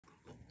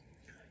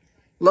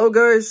Hello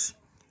guys,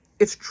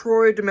 it's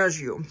Troy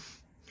DiMaggio.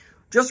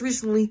 Just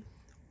recently,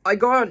 I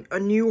got a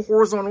new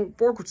horizontal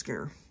barcode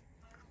scanner.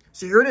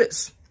 So here it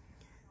is.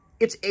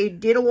 It's a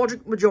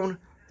Datalogic Magellan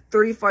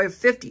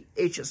 3550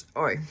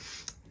 HSI.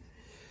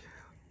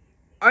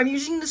 I'm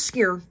using the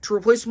scanner to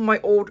replace my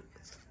old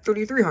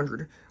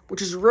 3300,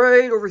 which is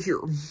right over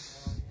here.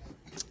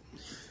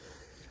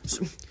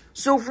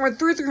 So for my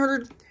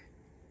 3300,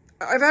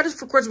 I've had this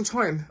for quite some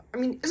time. I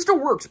mean, it still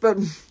works, but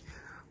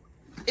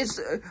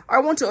I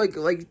want to like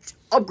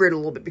upgrade it a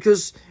little bit,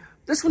 because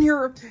this one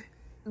here,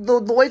 the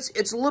lights,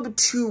 it's a little bit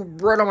too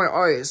bright on my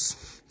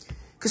eyes.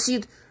 Cause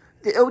see,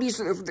 the LEDs,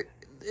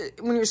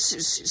 when you're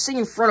sitting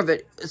in front of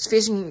it, it's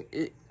facing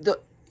what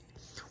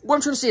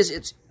I'm trying to say is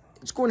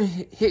it's going to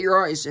hit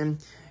your eyes,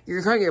 and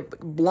you're kind of get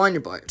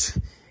blinded by it,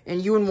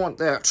 and you wouldn't want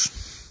that.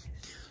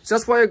 So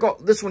that's why I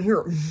got this one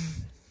here.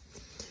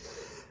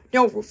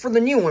 Now for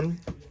the new one,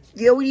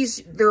 the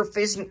LEDs, they're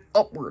facing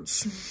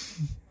upwards.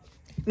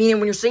 Meaning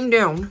when you're sitting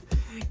down,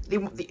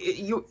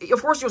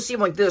 of course you'll see them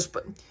like this,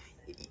 but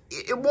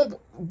it won't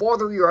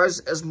bother your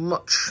eyes as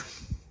much.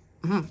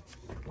 Now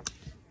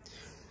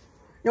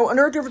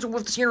another difference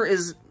with the scanner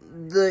is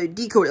the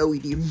decode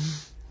LED.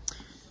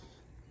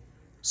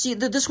 See,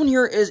 this one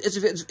here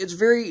it's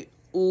very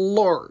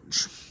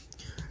large.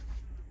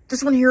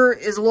 This one here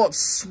is a lot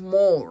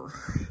smaller.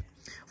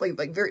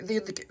 Like very,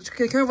 it's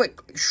kind of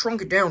like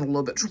shrunk it down a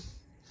little bit.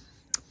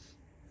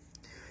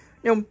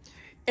 Now,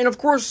 and of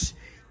course,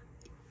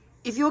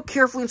 if you look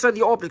carefully inside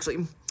the optics, like,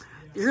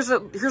 here's the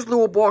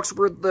little box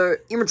where the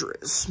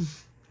imager is.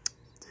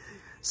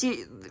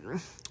 See,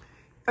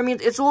 I mean,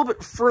 it's a little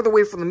bit further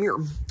away from the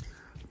mirror.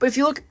 But if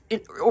you look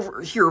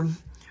over here,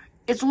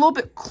 it's a little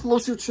bit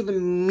closer to the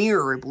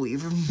mirror, I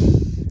believe.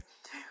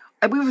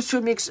 I believe it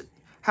should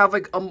have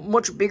like a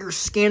much bigger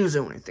scan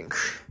zone, I think.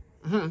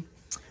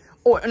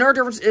 Oh, another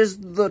difference is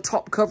the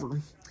top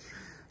cover.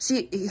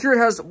 See, here it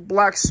has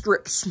black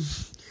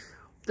strips.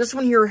 This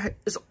one here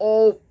is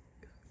all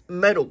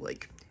metal,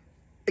 like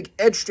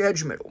edge to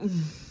edge metal,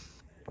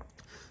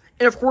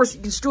 and of course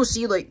you can still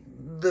see like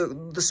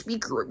the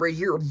speaker right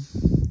here.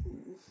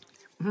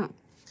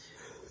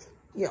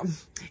 Yeah,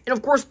 and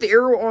of course the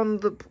arrow on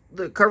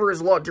the cover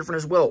is a lot different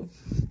as well.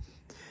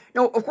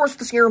 Now, of course,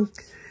 the scanner,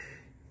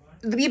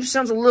 the beep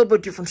sounds a little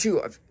bit different too.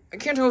 I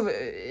can't tell if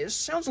it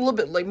sounds a little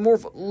bit like more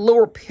of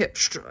lower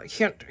pitched. I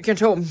can't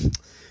tell,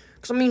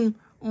 because I mean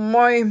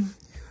my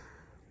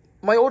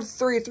old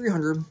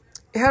 3300.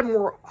 It had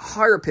more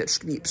higher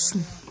pitched beeps.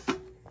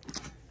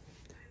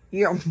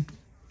 Yeah.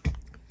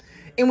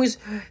 Anyways,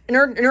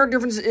 another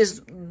difference is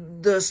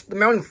the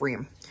mounting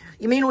frame.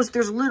 You may notice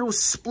there's a little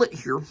split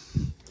here.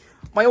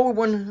 My old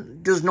one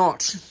does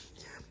not.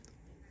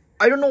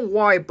 I don't know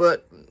why,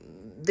 but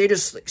they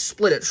just like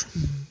split it.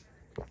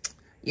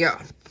 Yeah.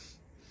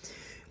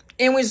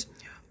 Anyways,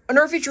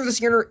 another feature of the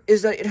scanner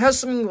is that it has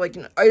something like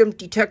an item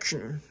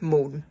detection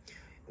mode.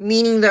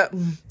 Meaning that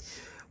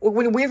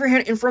when you wave your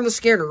hand in front of the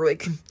scanner,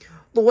 like,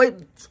 the light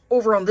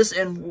over on this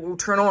end will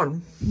turn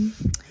on.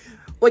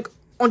 Like,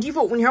 on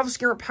default, when you have the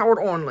scanner powered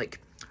on,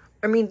 like,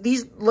 I mean,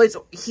 these lights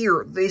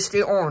here, they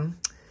stay on,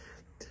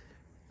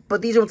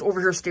 but these ones over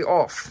here stay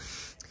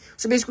off.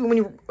 So basically, when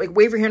you, like,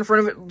 wave your hand in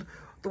front of it,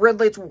 the red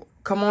lights will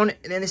come on,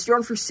 and then they stay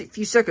on for a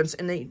few seconds,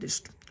 and they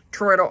just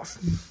turn right off.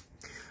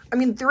 I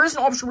mean, there is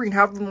an option where you can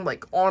have them,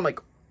 like, on,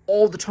 like,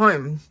 all the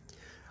time,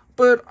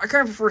 but I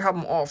kind of prefer to have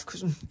them off,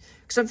 because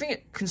I think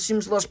it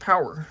consumes less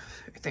power,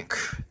 I think.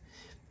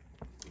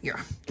 Yeah.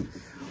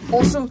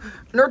 Also,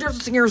 another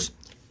difference thing here is,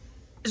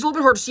 it's a little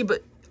bit hard to see,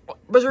 but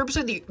right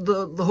beside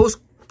the host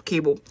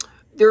cable,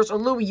 there's a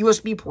little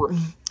USB port.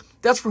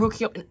 That's for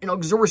hooking up an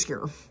auxiliary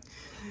scanner.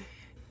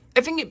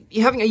 I think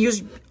having a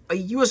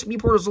USB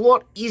port is a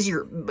lot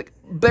easier, like,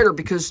 better,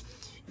 because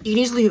you can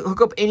easily hook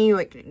up any,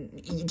 like,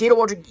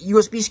 Datalogic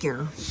USB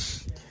scanner.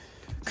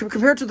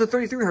 Compared to the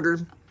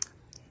 3300,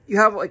 you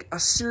have, like, a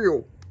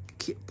serial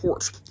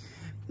port,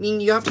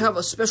 meaning you have to have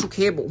a special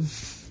cable.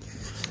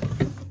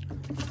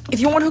 If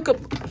you want to hook up,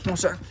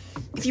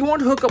 if you want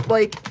to hook up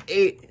like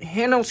a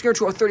handheld scanner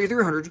to a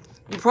 3300,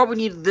 you probably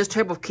need this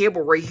type of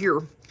cable right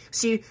here.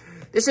 See,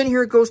 this end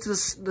here goes to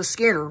the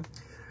scanner.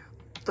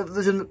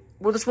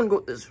 Well, this one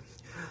goes.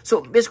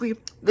 So basically,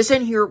 this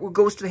end here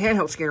goes to the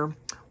handheld scanner.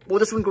 Well,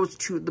 this one goes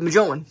to the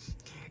Magellan,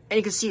 and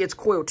you can see it's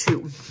coiled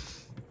too.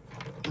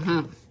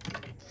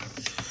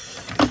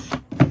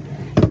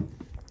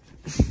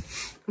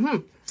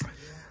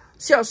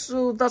 So yeah,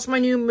 so that's my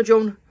new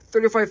Magellan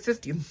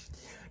 3550.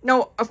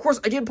 Now, of course,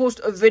 I did post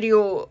a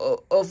video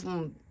of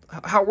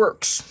how it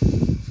works.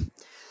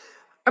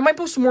 I might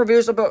post some more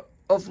videos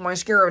of my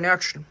scanner in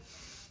action,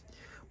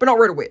 but not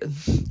right away.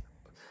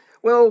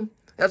 Well,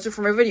 that's it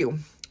for my video.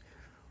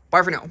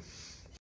 Bye for now.